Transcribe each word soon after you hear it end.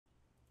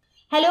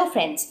Hello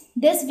friends,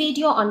 this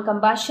video on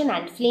combustion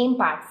and flame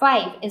part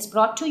 5 is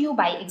brought to you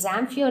by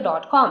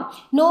examfear.com.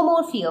 No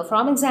more fear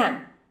from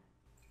exam.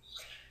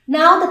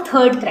 Now the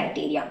third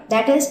criteria,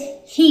 that is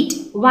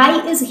heat.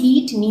 Why is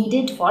heat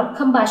needed for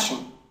combustion?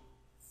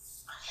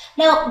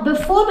 Now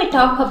before we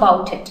talk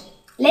about it,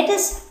 let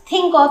us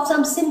think of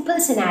some simple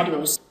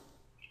scenarios.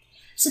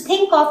 So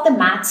think of the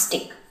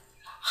matchstick.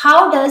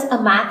 How does a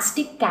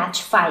matchstick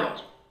catch fire?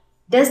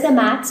 Does the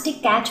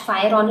matchstick catch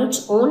fire on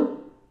its own?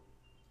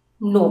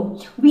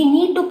 No, we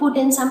need to put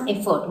in some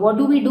effort. What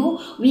do?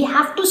 We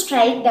have to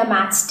strike the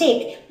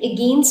matchstick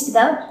against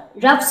the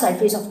rough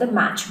surface of the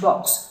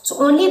matchbox.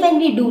 So only when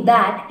we do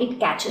that, it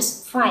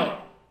catches fire.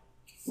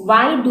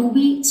 Why do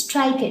we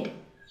strike it?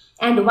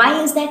 And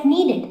why is that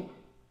needed?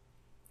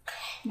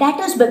 That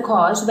is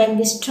because when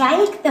we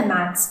strike the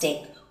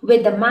matchstick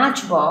with the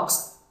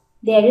matchbox,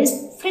 there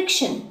is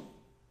friction.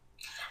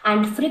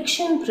 And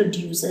friction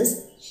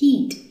produces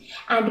heat.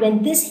 And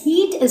when this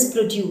heat is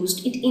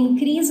produced, it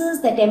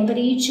increases the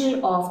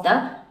temperature of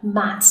the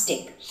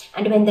matchstick.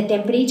 And when the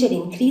temperature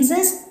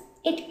increases,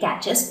 it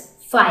catches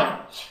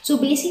fire. So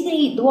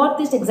basically what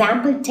this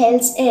example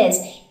tells is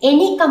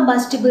any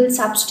combustible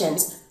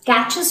substance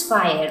catches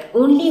fire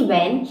only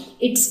when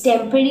its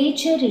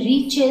temperature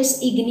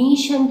reaches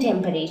ignition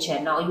temperature.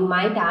 Now you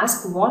might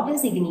ask, what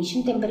is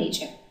ignition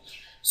temperature?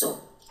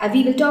 So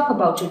we will talk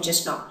about it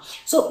just now.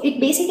 So it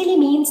basically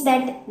means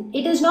that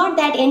it is not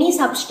that any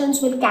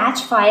substance will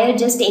catch fire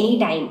just any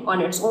time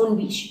on its own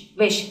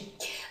wish.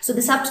 So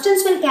the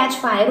substance will catch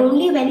fire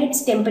only when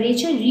its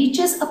temperature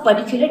reaches a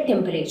particular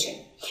temperature.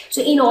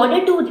 So in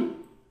order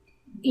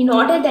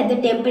that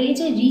the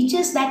temperature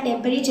reaches that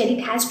temperature,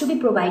 it has to be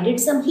provided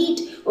some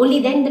heat.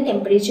 Only then the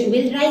temperature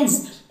will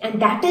rise.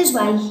 And that is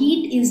why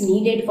heat is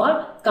needed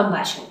for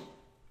combustion.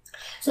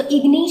 So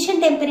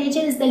ignition temperature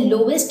is the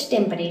lowest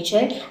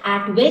temperature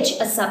at which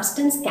a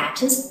substance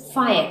catches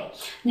fire.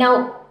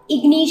 Now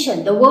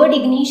ignition, the word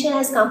ignition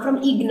has come from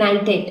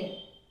ignited.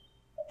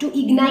 To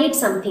ignite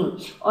something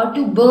or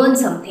to burn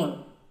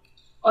something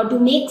or to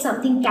make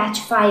something catch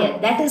fire,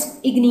 that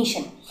is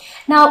ignition.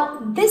 Now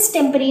this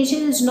temperature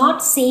is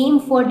not same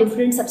for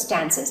different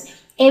substances.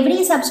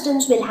 Every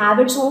substance will have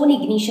its own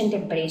ignition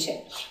temperature.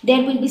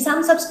 There will be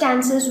some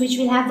substances which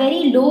will have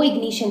very low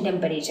ignition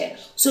temperature.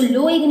 So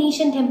low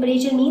ignition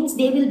temperature means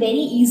they will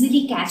very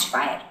easily catch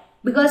fire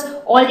because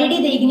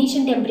already the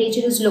ignition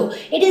temperature is low.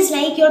 It is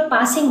like your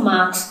passing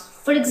marks.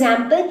 For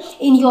example,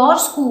 in your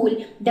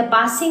school, the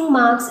passing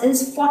marks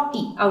is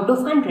 40 out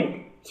of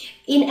 100.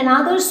 In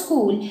another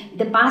school,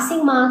 the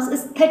passing marks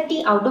is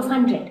 30 out of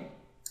 100.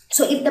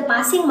 So if the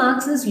passing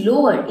marks is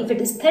lower, if it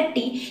is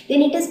 30,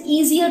 then it is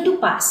easier to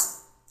pass.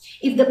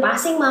 If the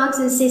passing marks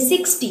is say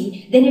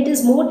 60, then it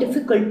is more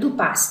difficult to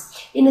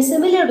pass. In a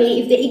similar way,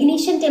 if the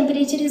ignition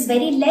temperature is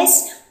very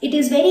less, it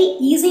is very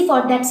easy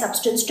for that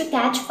substance to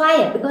catch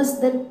fire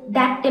because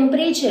that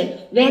temperature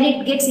where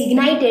it gets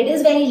ignited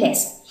is very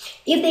less.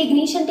 If the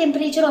ignition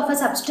temperature of a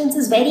substance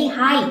is very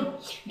high,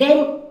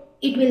 then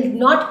it will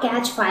not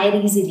catch fire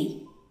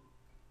easily.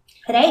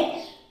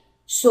 Right?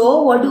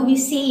 So what do we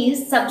say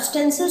is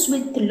substances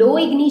with low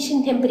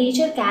ignition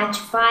temperature catch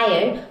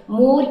fire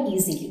more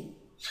easily.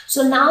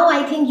 So now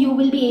I think you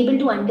will be able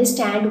to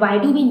understand why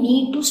do we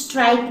need to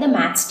strike the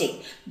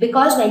matchstick.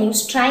 Because when you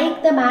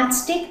strike the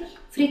matchstick,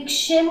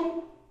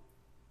 friction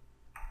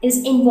is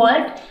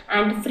involved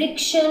and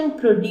friction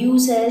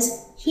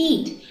produces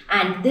heat.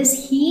 And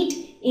this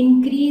heat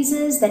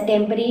increases the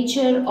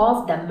temperature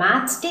of the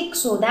matchstick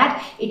so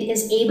that it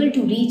is able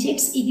to reach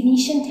its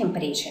ignition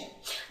temperature.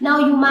 Now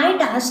you might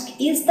ask,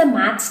 is the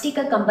matchstick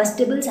a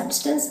combustible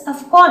substance?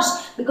 Of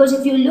course, because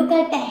if you look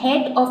at the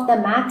head of the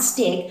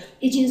matchstick,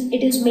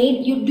 it is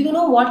made, do you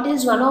know what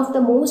is one of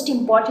the most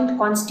important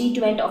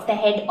constituent of the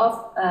head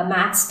of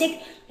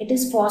matchstick? It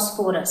is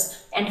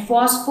phosphorus, and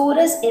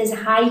phosphorus is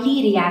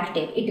highly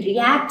reactive. It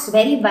reacts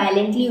very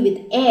violently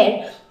with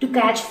air to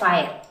catch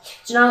fire.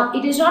 So now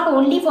it is not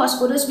only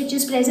phosphorus which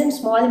is present,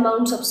 small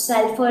amounts of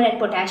sulfur and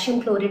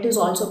potassium chloride is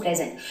also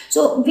present.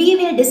 So we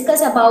will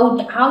discuss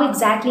about how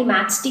exactly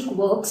matchstick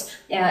works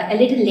a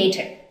little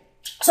later.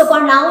 So for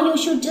now you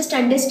should just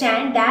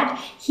understand that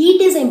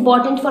heat is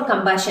important for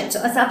combustion.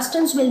 So a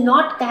substance will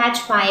not catch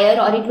fire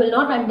or it will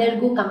not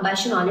undergo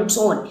combustion on its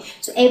own.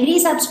 So every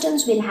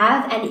substance will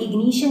have an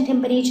ignition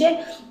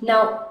temperature.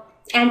 Now,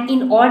 and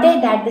in order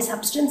that the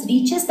substance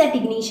reaches that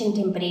ignition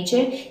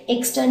temperature,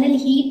 external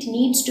heat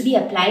needs to be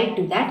applied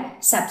to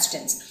that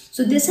substance.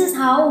 So this is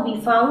how we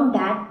found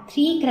that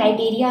three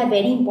criteria are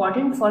very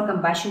important for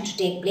combustion to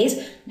take place.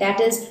 That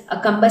is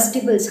a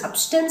combustible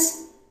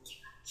substance,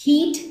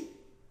 heat,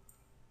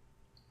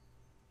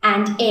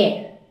 and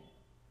air.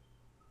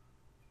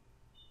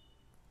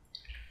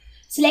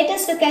 So let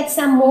us look at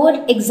some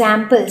more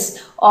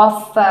examples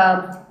of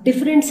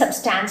different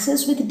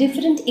substances with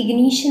different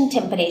ignition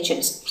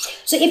temperatures.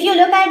 So if you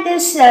look at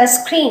this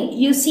screen,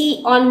 you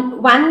see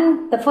on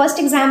the first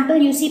example,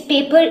 you see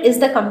paper is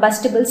the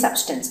combustible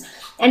substance.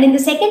 And in the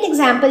second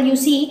example, you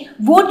see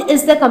wood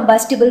is the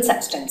combustible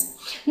substance.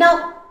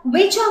 Now,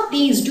 which of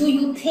these do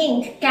you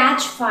think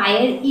catch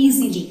fire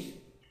easily?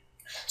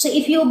 So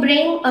if you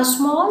bring a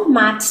small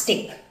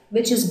matchstick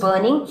which is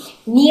burning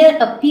near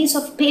a piece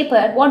of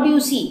paper, what do you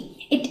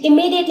see? It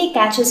immediately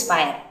catches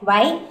fire.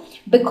 Why?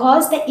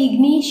 Because the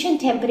ignition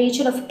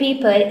temperature of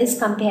paper is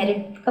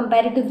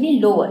comparatively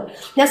lower.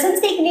 Now,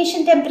 since the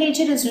ignition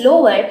temperature is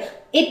lower,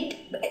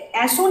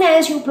 as soon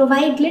as you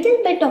provide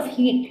little bit of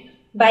heat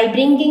by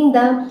bringing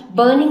the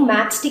burning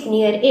matchstick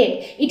near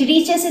it, it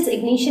reaches its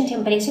ignition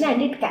temperature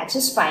and it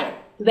catches fire.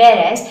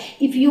 Whereas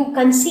if you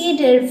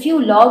consider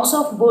few logs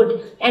of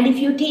wood and if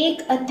you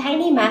take a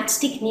tiny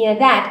matchstick near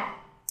that,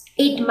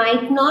 it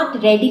might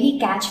not readily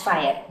catch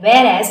fire.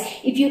 Whereas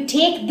if you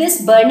take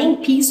this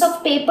burning piece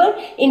of paper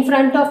in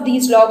front of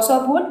these logs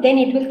of wood, then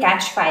it will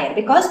catch fire,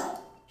 because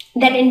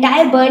that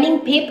entire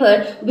burning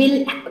paper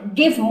will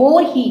give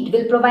more heat,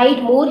 will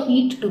provide more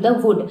heat to the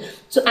wood.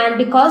 So, and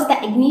because the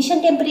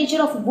ignition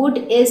temperature of wood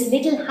is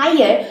little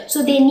higher,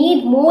 so they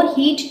need more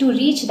heat to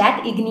reach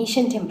that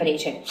ignition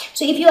temperature.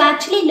 So if you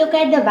actually look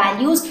at the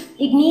values,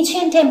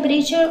 ignition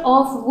temperature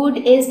of wood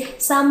is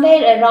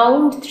somewhere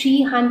around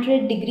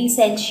 300 degrees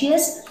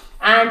Celsius.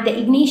 And the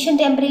ignition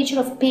temperature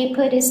of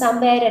paper is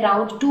somewhere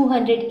around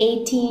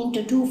 218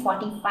 to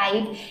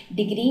 245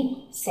 degrees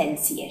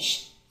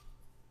Celsius.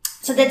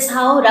 So that's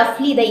how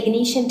roughly the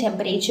ignition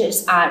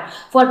temperatures are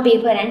for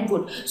paper and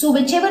wood. So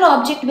whichever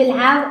object will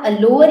have a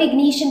lower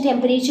ignition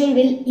temperature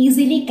will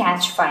easily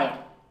catch fire.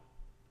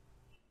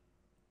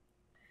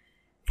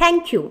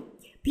 Thank you.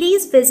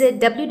 Please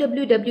visit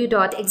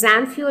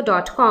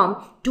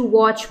www.examfear.com to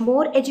watch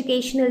more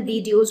educational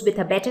videos with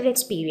a better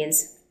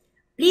experience.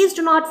 Please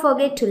do not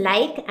forget to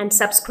like and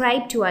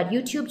subscribe to our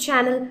YouTube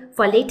channel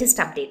for latest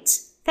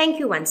updates. Thank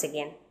you once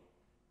again.